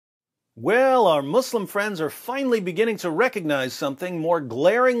Well, our Muslim friends are finally beginning to recognize something more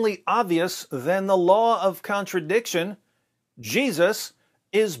glaringly obvious than the law of contradiction. Jesus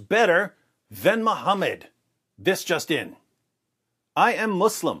is better than Muhammad. This just in. I am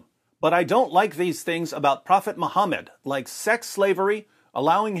Muslim, but I don't like these things about Prophet Muhammad, like sex slavery,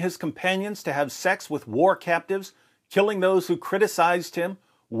 allowing his companions to have sex with war captives, killing those who criticized him,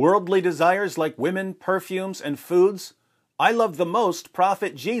 worldly desires like women, perfumes, and foods. I love the most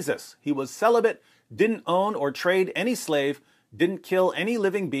Prophet Jesus. He was celibate, didn't own or trade any slave, didn't kill any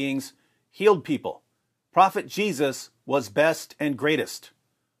living beings, healed people. Prophet Jesus was best and greatest.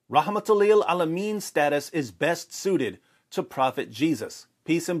 Rahmatul lil Alameen status is best suited to Prophet Jesus.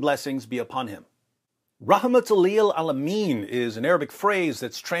 Peace and blessings be upon him. Rahmatul lil Alameen is an Arabic phrase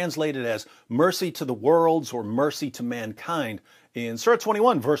that's translated as mercy to the worlds or mercy to mankind. In Surah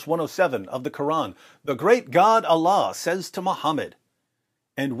 21, verse 107 of the Quran, the great God Allah says to Muhammad,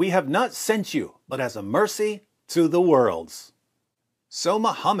 "And we have not sent you but as a mercy to the worlds." So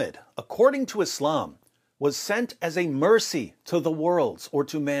Muhammad, according to Islam, was sent as a mercy to the worlds or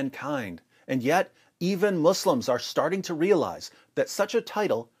to mankind. And yet, even Muslims are starting to realize that such a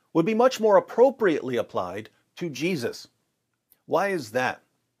title would be much more appropriately applied to Jesus. Why is that?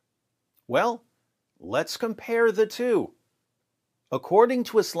 Well, let's compare the two. According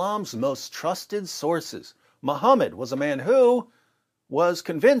to Islam's most trusted sources, Muhammad was a man who was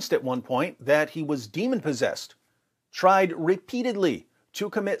convinced at one point that he was demon-possessed, tried repeatedly to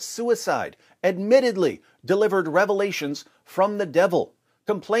commit suicide, admittedly delivered revelations from the devil,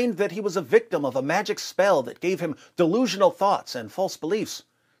 complained that he was a victim of a magic spell that gave him delusional thoughts and false beliefs,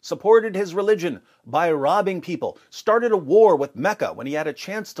 supported his religion by robbing people, started a war with Mecca when he had a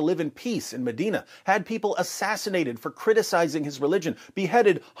chance to live in peace in Medina, had people assassinated for criticizing his religion,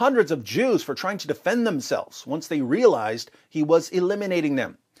 beheaded hundreds of Jews for trying to defend themselves once they realized he was eliminating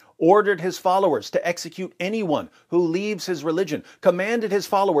them, ordered his followers to execute anyone who leaves his religion, commanded his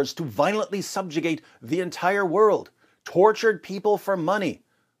followers to violently subjugate the entire world, tortured people for money,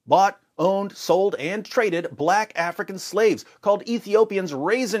 bought, owned, sold, and traded black African slaves, called Ethiopians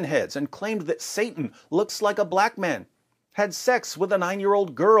raisin heads, and claimed that Satan looks like a black man, had sex with a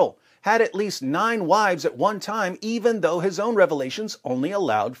 9-year-old girl, had at least 9 wives at one time, even though his own revelations only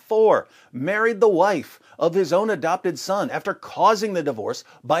allowed 4, married the wife of his own adopted son after causing the divorce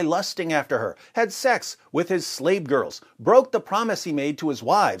by lusting after her, had sex with his slave girls, broke the promise he made to his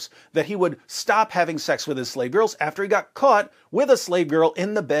wives that he would stop having sex with his slave girls after he got caught with a slave girl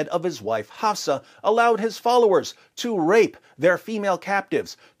in the bed of his wife Hafsa, allowed his followers to rape their female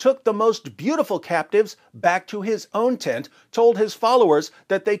captives, took the most beautiful captives back to his own tent, told his followers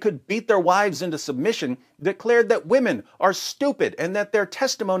that they could beat their wives into submission, declared that women are stupid and that their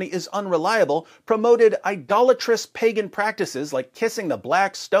testimony is unreliable, promoted idolatrous pagan practices like kissing the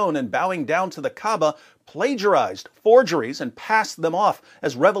black stone and bowing down to the Kaaba, plagiarized forgeries and passed them off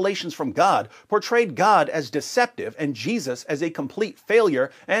as revelations from God, portrayed God as deceptive and Jesus as a complete failure,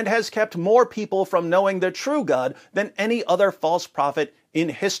 and has kept more people from knowing the true God than any other false prophet in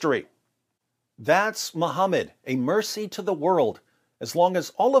history. That's Muhammad, a mercy to the world, as long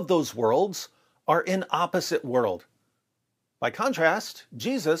as all of those worlds are in opposite world. By contrast,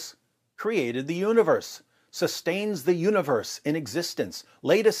 Jesus created the universe, sustains the universe in existence,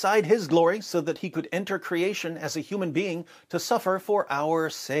 laid aside his glory so that he could enter creation as a human being to suffer for our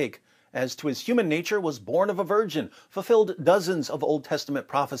sake. As to his human nature, was born of a virgin, fulfilled dozens of Old Testament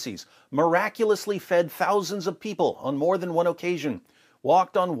prophecies, miraculously fed thousands of people on more than one occasion,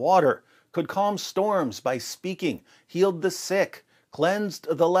 walked on water, could calm storms by speaking, healed the sick, cleansed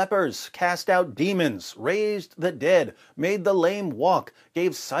the lepers, cast out demons, raised the dead, made the lame walk,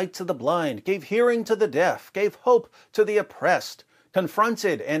 gave sight to the blind, gave hearing to the deaf, gave hope to the oppressed,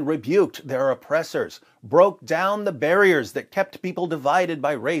 confronted and rebuked their oppressors, broke down the barriers that kept people divided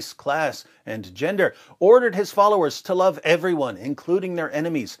by race, class, and gender, ordered his followers to love everyone, including their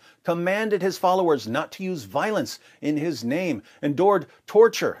enemies, commanded his followers not to use violence in his name, endured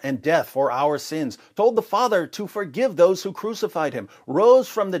torture and death for our sins, told the Father to forgive those who crucified him, rose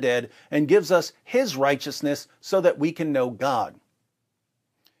from the dead, and gives us his righteousness so that we can know God.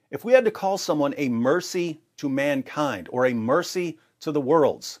 If we had to call someone a mercy to mankind or a mercy to the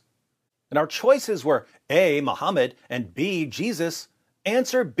worlds, and our choices were A, Muhammad, and B, Jesus,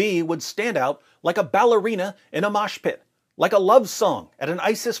 answer B would stand out like a ballerina in a mosh pit, like a love song at an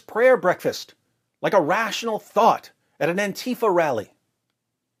ISIS prayer breakfast, like a rational thought at an Antifa rally.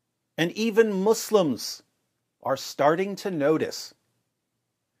 And even Muslims are starting to notice.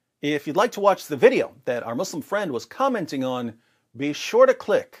 If you'd like to watch the video that our Muslim friend was commenting on, be sure to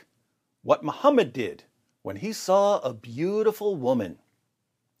click what Muhammad did when he saw a beautiful woman.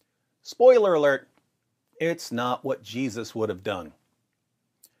 Spoiler alert, it's not what Jesus would have done.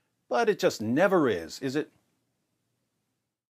 But it just never is it?